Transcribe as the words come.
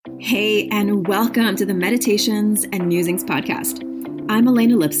Hey, and welcome to the Meditations and Musings podcast. I'm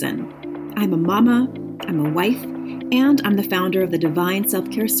Elena Lipson. I'm a mama, I'm a wife, and I'm the founder of the Divine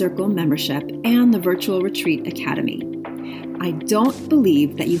Self-Care Circle membership and the Virtual Retreat Academy. I don't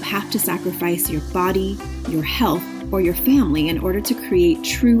believe that you have to sacrifice your body, your health, or your family in order to create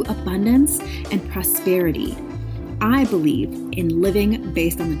true abundance and prosperity. I believe in living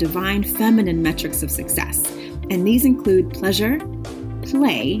based on the divine feminine metrics of success, and these include pleasure,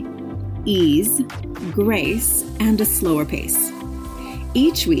 play, ease, grace, and a slower pace.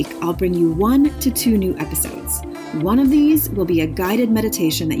 Each week, I'll bring you 1 to 2 new episodes. One of these will be a guided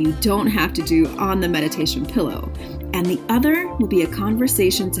meditation that you don't have to do on the meditation pillow, and the other will be a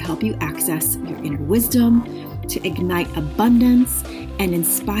conversation to help you access your inner wisdom, to ignite abundance, and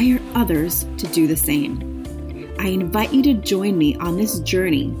inspire others to do the same. I invite you to join me on this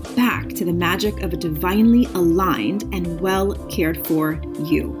journey back to the magic of a divinely aligned and well cared for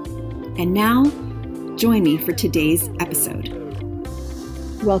you. And now, join me for today's episode.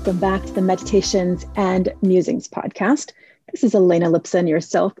 Welcome back to the Meditations and Musings podcast. This is Elena Lipson, your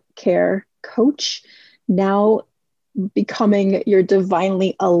self-care coach, now becoming your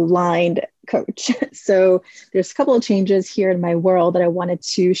divinely aligned coach. So there's a couple of changes here in my world that I wanted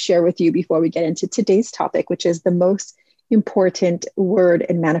to share with you before we get into today's topic, which is the most important word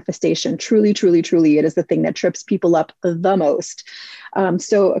in manifestation. Truly, truly, truly, it is the thing that trips people up the most.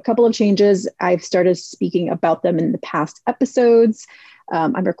 So a couple of changes. I've started speaking about them in the past episodes.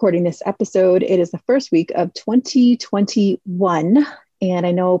 I'm recording this episode. It is the first week of 2021. And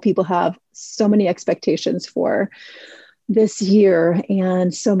I know people have so many expectations for this year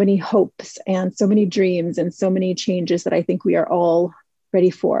and so many hopes and so many dreams and so many changes that I think we are all ready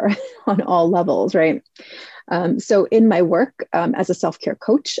for on all levels, right? So in my work as a self-care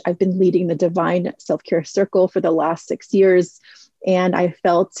coach, I've been leading the Divine Self-Care Circle for the last 6 years. And I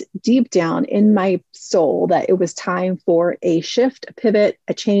felt deep down in my soul that it was time for a shift, a pivot,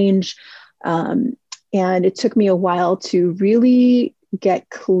 a change. And it took me a while to really get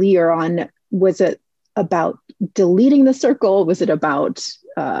clear on, was it about deleting the circle? Was it about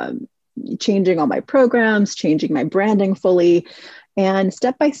changing all my programs, changing my branding fully? And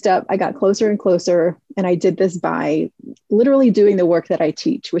step by step, I got closer and closer. And I did this by literally doing the work that I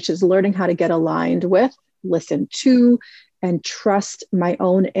teach, which is learning how to get aligned with, listen to, and trust my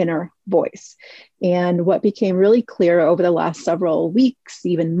own inner voice. And what became really clear over the last several weeks,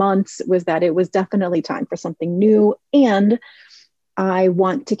 even months, was that it was definitely time for something new. And I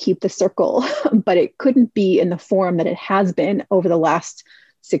want to keep the circle, but it couldn't be in the form that it has been over the last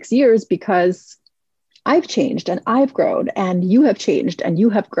 6 years, because I've changed and I've grown, and you have changed and you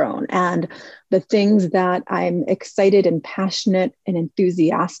have grown. And the things that I'm excited and passionate and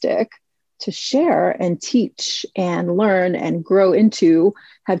enthusiastic to share and teach and learn and grow into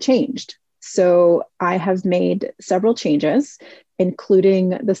have changed. So I have made several changes, including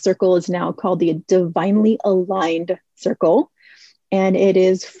the circle is now called the Divinely Aligned Circle. And it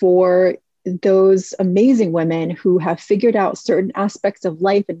is for those amazing women who have figured out certain aspects of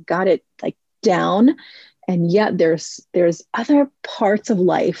life and got it like down. And yet there's other parts of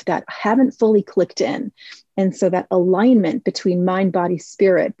life that haven't fully clicked in. And so that alignment between mind, body,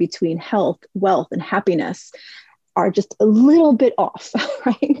 spirit, between health, wealth, and happiness are just a little bit off,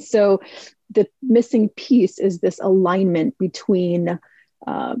 right? So the missing piece is this alignment between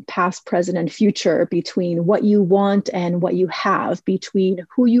past, present, and future, between what you want and what you have, between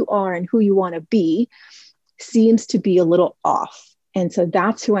who you are and who you want to be, seems to be a little off. And so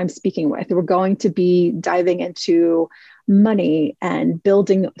that's who I'm speaking with. We're going to be diving into money and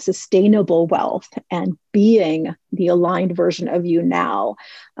building sustainable wealth and being the aligned version of you now.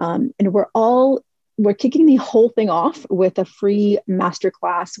 And we're kicking the whole thing off with a free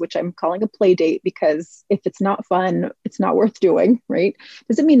masterclass, which I'm calling a play date, because if it's not fun, it's not worth doing, right?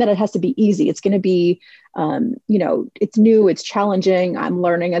 Doesn't mean that it has to be easy. It's going to be, it's new, it's challenging. I'm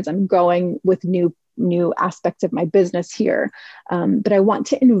learning as I'm going with new aspects of my business here. But I want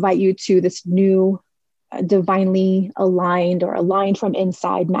to invite you to this new divinely aligned or aligned from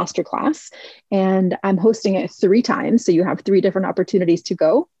inside masterclass. And I'm hosting it 3 times. So you have 3 different opportunities to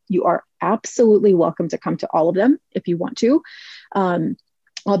go. You are absolutely welcome to come to all of them if you want to.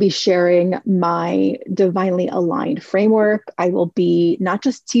 I'll be sharing my divinely aligned framework. I will be not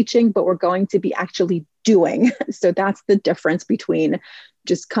just teaching, but we're going to be actually doing. So that's the difference between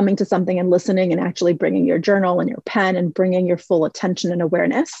just coming to something and listening and actually bringing your journal and your pen and bringing your full attention and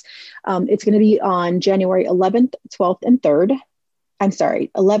awareness. It's going to be on January 11th, 12th, and 3rd. I'm sorry,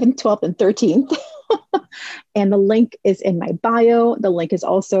 11th, 12th, and 13th. And the link is in my bio. The link is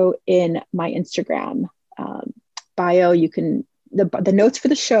also in my Instagram bio. You can the notes for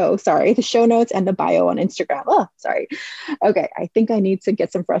the show, sorry, the show notes and the bio on Instagram. Oh, sorry. Okay, I think I need to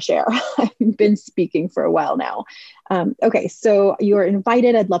get some fresh air. I've been speaking for a while now. Okay, so you're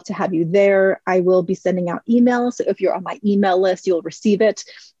invited. I'd love to have you there. I will be sending out emails. So if you're on my email list, you'll receive it.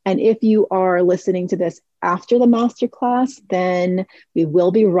 And if you are listening to this after the masterclass, then we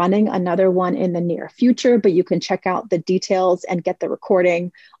will be running another one in the near future, but you can check out the details and get the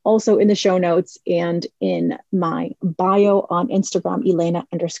recording also in the show notes and in my bio on Instagram,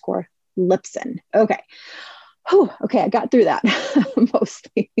 Elena_Lipson. Okay. Whew, okay, I got through that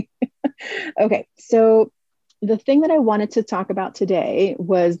mostly. Okay, so the thing that I wanted to talk about today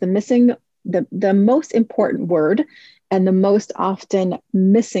was the most important word and the most often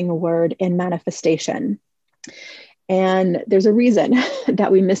missing word in manifestation. And there's a reason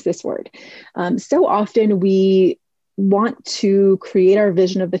that we miss this word. So often we want to create our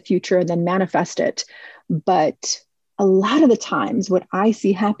vision of the future and then manifest it. But a lot of the times what I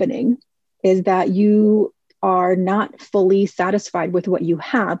see happening is that you are not fully satisfied with what you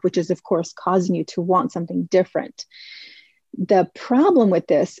have, which is of course causing you to want something different. The problem with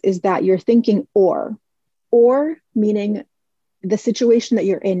this is that you're thinking or meaning the situation that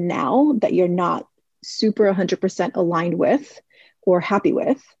you're in now that you're not super 100% aligned with or happy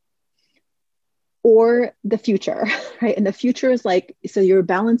with, or the future, right? And the future is like, so you're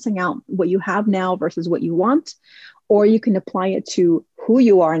balancing out what you have now versus what you want, or you can apply it to who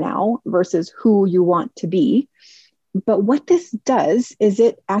you are now versus who you want to be. But what this does is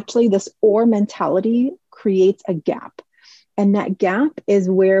it actually, this or mentality creates a gap. And that gap is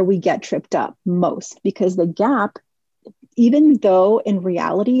where we get tripped up most, because the gap, even though in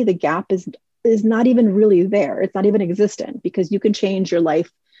reality, the gap is not even really there. It's not even existent, because you can change your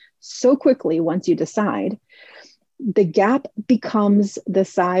life so quickly once you decide. The gap becomes the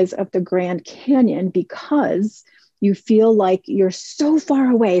size of the Grand Canyon because you feel like you're so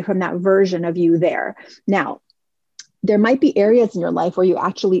far away from that version of you there. Now, there might be areas in your life where you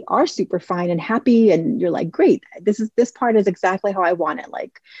actually are super fine and happy, and you're like, great, this part is exactly how I want it.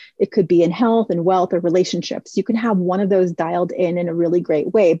 Like, it could be in health and wealth or relationships. You can have one of those dialed in a really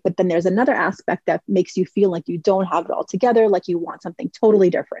great way, but then there's another aspect that makes you feel like you don't have it all together, like you want something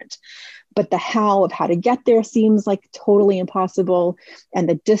totally different. But the how of how to get there seems like totally impossible. And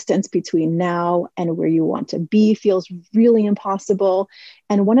the distance between now and where you want to be feels really impossible.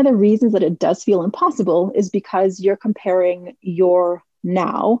 And one of the reasons that it does feel impossible is because you're comparing your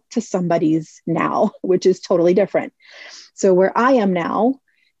now to somebody's now, which is totally different. So where I am now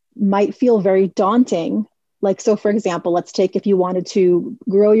might feel very daunting. Like, so for example, let's take, if you wanted to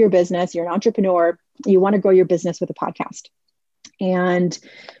grow your business, you're an entrepreneur, you want to grow your business with a podcast. And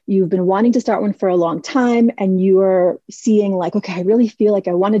you've been wanting to start one for a long time, and you're seeing like, okay, I really feel like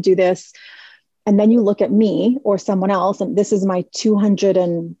I want to do this. And then you look at me or someone else, and this is my 200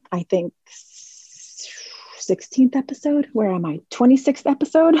 and I think 16th episode. Where am I? 26th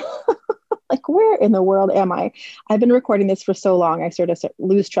episode? Like, where in the world am I? I've been recording this for so long, I sort of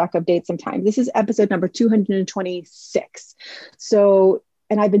lose track of dates sometimes. This is episode number 226. So,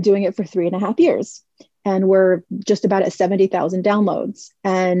 and I've been doing it for 3.5 years. And we're just about at 70,000 downloads.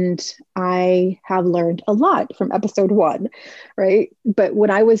 And I have learned a lot from episode 1, right? But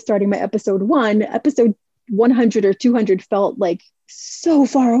when I was starting my episode 100 or 200 felt like so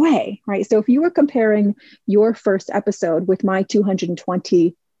far away, right? So if you were comparing your first episode with my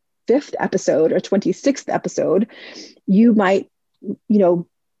 225th episode or 26th episode, you might,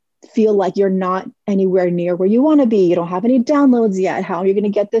 feel like you're not anywhere near where you want to be. You don't have any downloads yet. How are you going to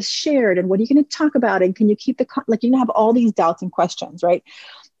get this shared? And what are you going to talk about? And can you keep like, you have all these doubts and questions, right?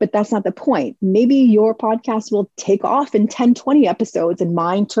 But that's not the point. Maybe your podcast will take off in 10, 20 episodes, and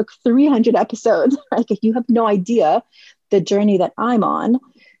mine took 300 episodes. Like, if you have no idea the journey that I'm on,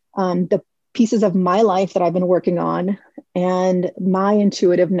 the pieces of my life that I've been working on and my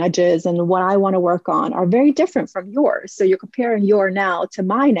intuitive nudges and what I want to work on are very different from yours. So you're comparing your now to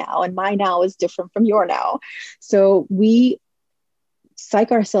my now, and my now is different from your now. So we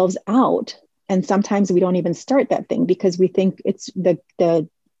psych ourselves out, and sometimes we don't even start that thing because we think it's the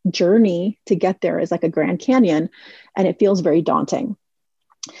journey to get there is like a Grand Canyon, and it feels very daunting.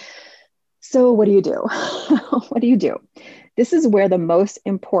 So what do you do? What do you do? This is where the most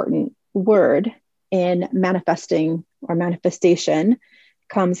important word in manifesting or manifestation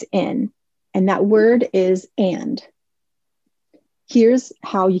comes in. And that word is and. Here's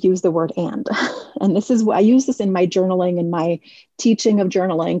how you use the word and. And this is what I use this in my journaling and my teaching of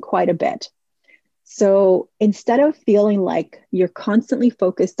journaling quite a bit. So instead of feeling like you're constantly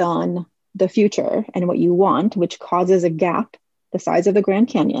focused on the future and what you want, which causes a gap the size of the Grand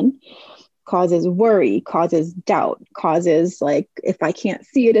Canyon, causes worry, causes doubt, causes like, if I can't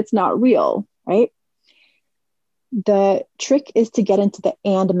see it, it's not real, right? The trick is to get into the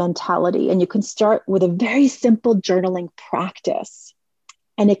and mentality. And you can start with a very simple journaling practice.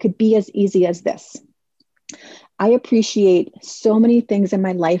 And it could be as easy as this. I appreciate so many things in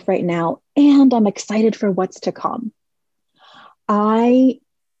my life right now, and I'm excited for what's to come. I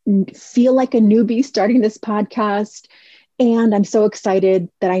feel like a newbie starting this podcast, and I'm so excited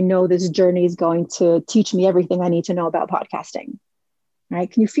that I know this journey is going to teach me everything I need to know about podcasting.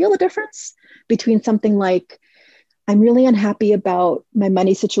 Right? Can you feel the difference between something like, I'm really unhappy about my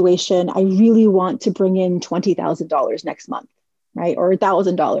money situation. I really want to bring in $20,000 next month, right? Or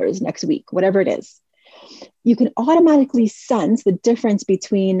 $1,000 next week, whatever it is. You can automatically sense the difference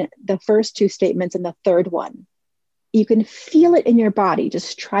between the first two statements and the third one. You can feel it in your body.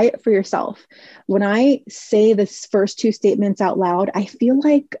 Just try it for yourself. When I say this first two statements out loud, I feel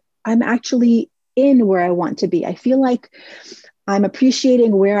like I'm actually in where I want to be. I feel like I'm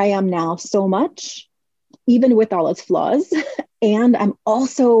appreciating where I am now so much, even with all its flaws. And I'm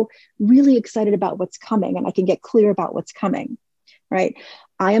also really excited about what's coming, and I can get clear about what's coming, right?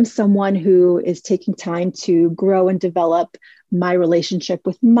 I am someone who is taking time to grow and develop my relationship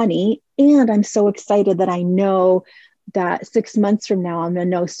with money. And I'm so excited that I know that 6 months from now, I'm going to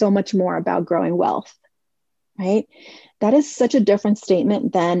know so much more about growing wealth, right? That is such a different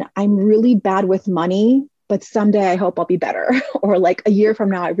statement than, I'm really bad with money, but someday I hope I'll be better. Or like a year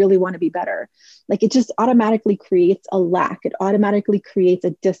from now, I really want to be better. Like, it just automatically creates a lack. It automatically creates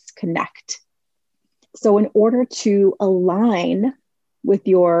a disconnect. So in order to align with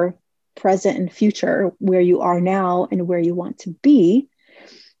your present and future, where you are now and where you want to be,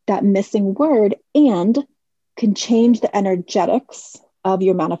 that missing word "and" can change the energetics of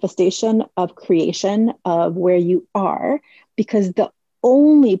your manifestation, of creation, of where you are, because the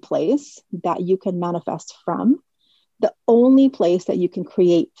only place that you can manifest from, the only place that you can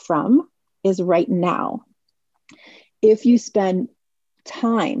create from, is right now. If you spend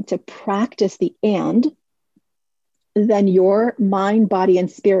time to practice the "and," then your mind, body, and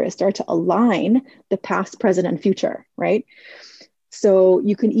spirit start to align the past, present, and future, right? So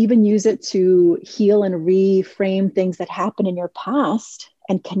you can even use it to heal and reframe things that happen in your past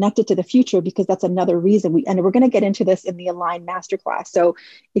and connect it to the future, because that's another reason we're going to get into this in the Align Masterclass. So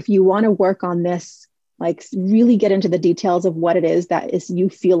if you want to work on this, like really get into the details of what it is that is you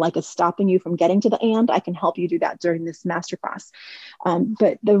feel like is stopping you from getting to the "and," I can help you do that during this masterclass.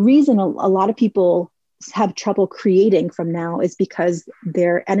 But the reason a lot of people have trouble creating from now is because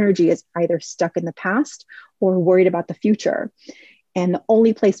their energy is either stuck in the past or worried about the future. And the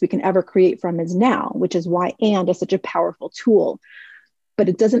only place we can ever create from is now, which is why "and" is such a powerful tool. But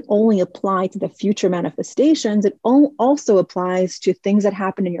it doesn't only apply to the future manifestations, it also applies to things that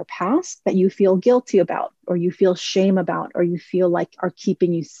happen in your past that you feel guilty about, or you feel shame about, or you feel like are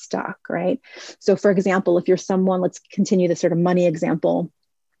keeping you stuck, right? So for example, if you're someone, let's continue this sort of money example.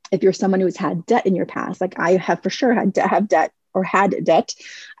 If you're someone who's had debt in your past, like I have for sure had debt.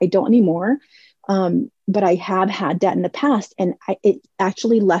 I don't anymore. But I have had debt in the past, and it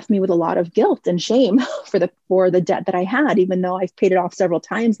actually left me with a lot of guilt and shame for the debt that I had, even though I've paid it off several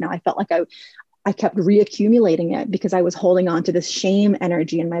times now. I felt like I kept reaccumulating it because I was holding on to this shame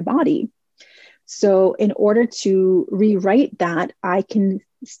energy in my body. So in order to rewrite that, I can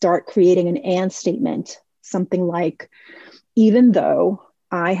start creating an "and" statement, something like, even though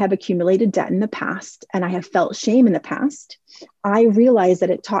I have accumulated debt in the past and I have felt shame in the past, I realized that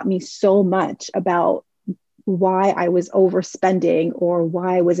it taught me so much about why I was overspending or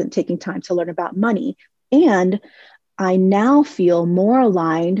why I wasn't taking time to learn about money. And I now feel more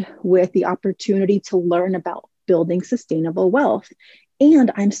aligned with the opportunity to learn about building sustainable wealth.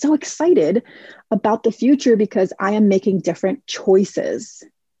 And I'm so excited about the future because I am making different choices.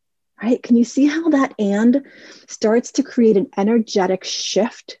 Right? Can you see how that "and" starts to create an energetic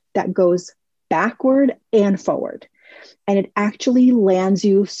shift that goes backward and forward? And it actually lands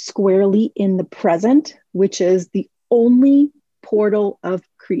you squarely in the present, which is the only portal of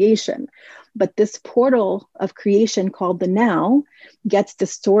creation. But this portal of creation called the now gets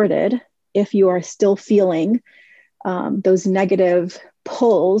distorted if you are still feeling those negative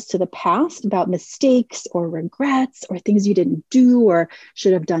pulls to the past about mistakes or regrets or things you didn't do or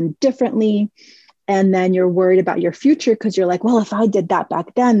should have done differently. And then you're worried about your future because you're like, well, if I did that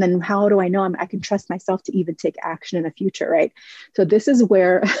back then how do I know I can trust myself to even take action in the future, right? So this is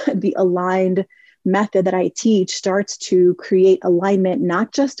where the aligned method that I teach starts to create alignment,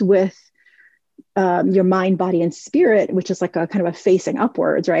 not just with your mind, body, and spirit, which is like a kind of a facing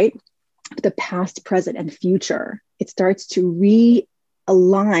upwards, right? The past, present, and future. It starts to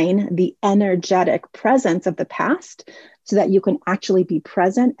align the energetic presence of the past so that you can actually be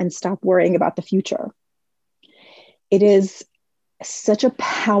present and stop worrying about the future. It is such a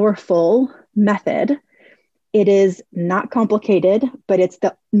powerful method. It is not complicated, but it's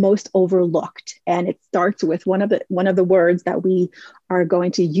the most overlooked. And it starts with one of the words that we are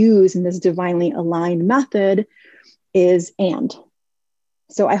going to use in this divinely aligned method is and.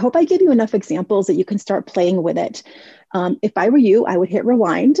 So I hope I give you enough examples that you can start playing with it. If I were you, I would hit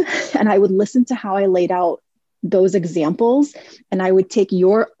rewind and I would listen to how I laid out those examples. And I would take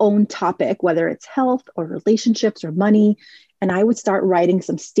your own topic, whether it's health or relationships or money, and I would start writing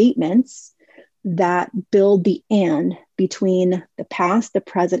some statements that build the and between the past, the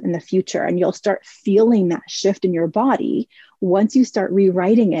present, and the future. And you'll start feeling that shift in your body once you start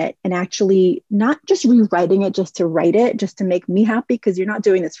rewriting it, and actually not just rewriting it just to write it, just to make me happy, because you're not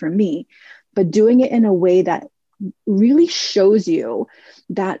doing this for me, but doing it in a way that really shows you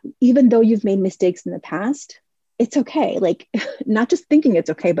that even though you've made mistakes in the past, it's okay. Like, not just thinking it's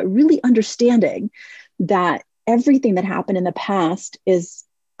okay, but really understanding that everything that happened in the past is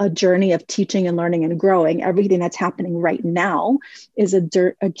a journey of teaching and learning and growing. Everything that's happening right now is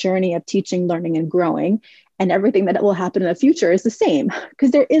a journey of teaching, learning, and growing. And everything that will happen in the future is the same, because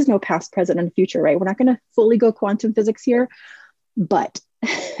there is no past, present, and future, right? We're not going to fully go quantum physics here, but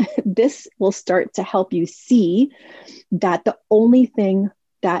this will start to help you see that the only thing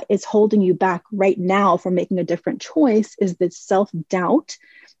that is holding you back right now from making a different choice is the self-doubt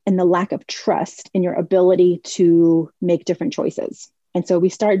and the lack of trust in your ability to make different choices. And so we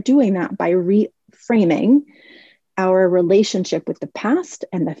start doing that by reframing our relationship with the past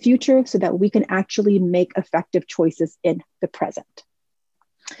and the future so that we can actually make effective choices in the present.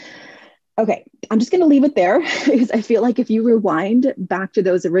 Okay, I'm just going to leave it there because I feel like if you rewind back to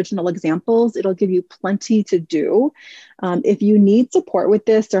those original examples, it'll give you plenty to do. If you need support with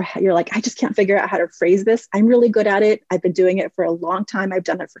this, or you're like, I just can't figure out how to phrase this, I'm really good at it. I've been doing it for a long time. I've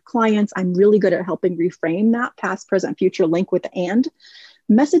done it for clients. I'm really good at helping reframe that past, present, future link with the and.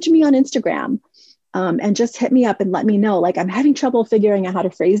 Message me on Instagram and just hit me up and let me know, like, I'm having trouble figuring out how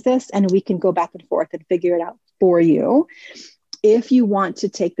to phrase this, and we can go back and forth and figure it out for you. If you want to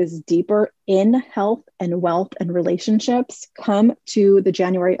take this deeper in health and wealth and relationships, come to the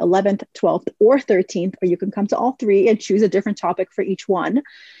January 11th, 12th, or 13th, or you can come to all three and choose a different topic for each one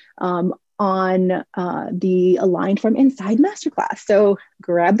on the Aligned from Inside Masterclass. So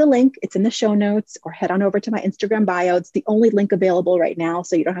grab the link, it's in the show notes, or head on over to my Instagram bio. It's the only link available right now,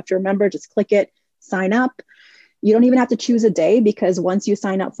 so you don't have to remember, just click it, sign up. You don't even have to choose a day, because once you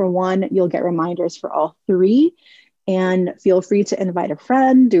sign up for one, you'll get reminders for all three. And feel free to invite a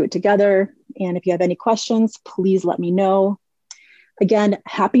friend, do it together. And if you have any questions, please let me know. Again,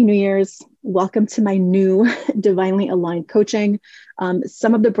 Happy New Year's. Welcome to my new Divinely Aligned coaching.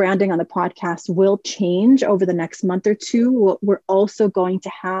 Some of the branding on the podcast will change over the next month or two. We're also going to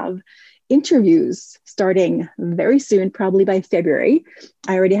have interviews starting very soon, probably by February.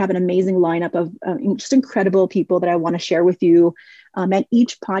 I already have an amazing lineup of just incredible people that I want to share with you. And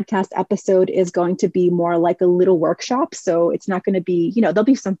each podcast episode is going to be more like a little workshop. So it's not going to be, there'll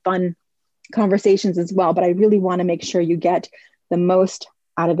be some fun conversations as well, but I really want to make sure you get the most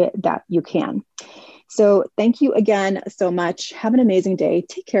out of it that you can. So thank you again so much. Have an amazing day.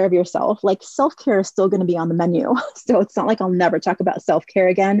 Take care of yourself. Like, self-care is still going to be on the menu. So it's not like I'll never talk about self-care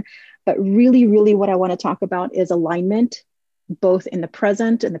again, but really, really what I want to talk about is alignment, both in the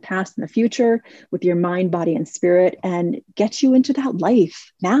present, in the past, and the future, with your mind, body, and spirit, and get you into that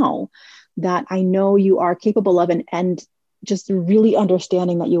life now that I know you are capable of, and just really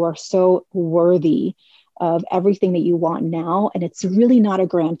understanding that you are so worthy of everything that you want now. And it's really not a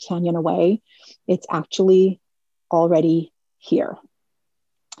Grand Canyon away. It's actually already here.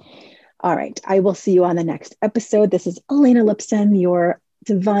 All right. I will see you on the next episode. This is Elena Lipson, your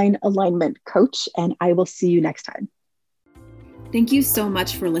Divine Alignment Coach, and I will see you next time. Thank you so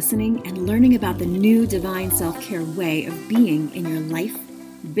much for listening and learning about the new divine self-care way of being in your life,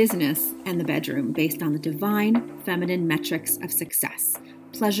 business, and the bedroom based on the divine feminine metrics of success: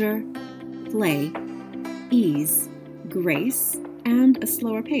 pleasure, play, ease, grace, and a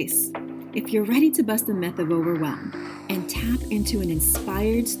slower pace. If you're ready to bust the myth of overwhelm and tap into an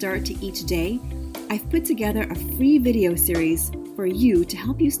inspired start to each day, I've put together a free video series for you to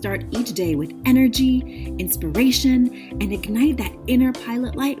help you start each day with energy, inspiration, and ignite that inner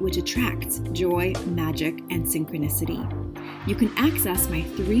pilot light which attracts joy, magic, and synchronicity. You can access my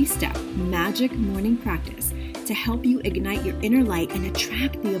 3-step magic morning practice to help you ignite your inner light and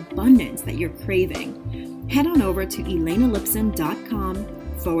attract the abundance that you're craving. Head on over to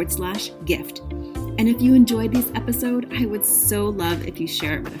elenalipson.com/gift And if you enjoyed this episode, I would so love if you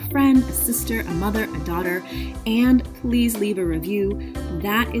share it with a friend, a sister, a mother, a daughter, and please leave a review.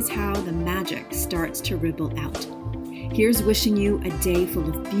 That is how the magic starts to ripple out. Here's wishing you a day full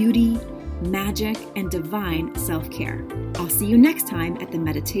of beauty, magic, and divine self-care. I'll see you next time at the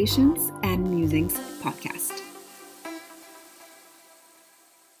Meditations and Musings podcast.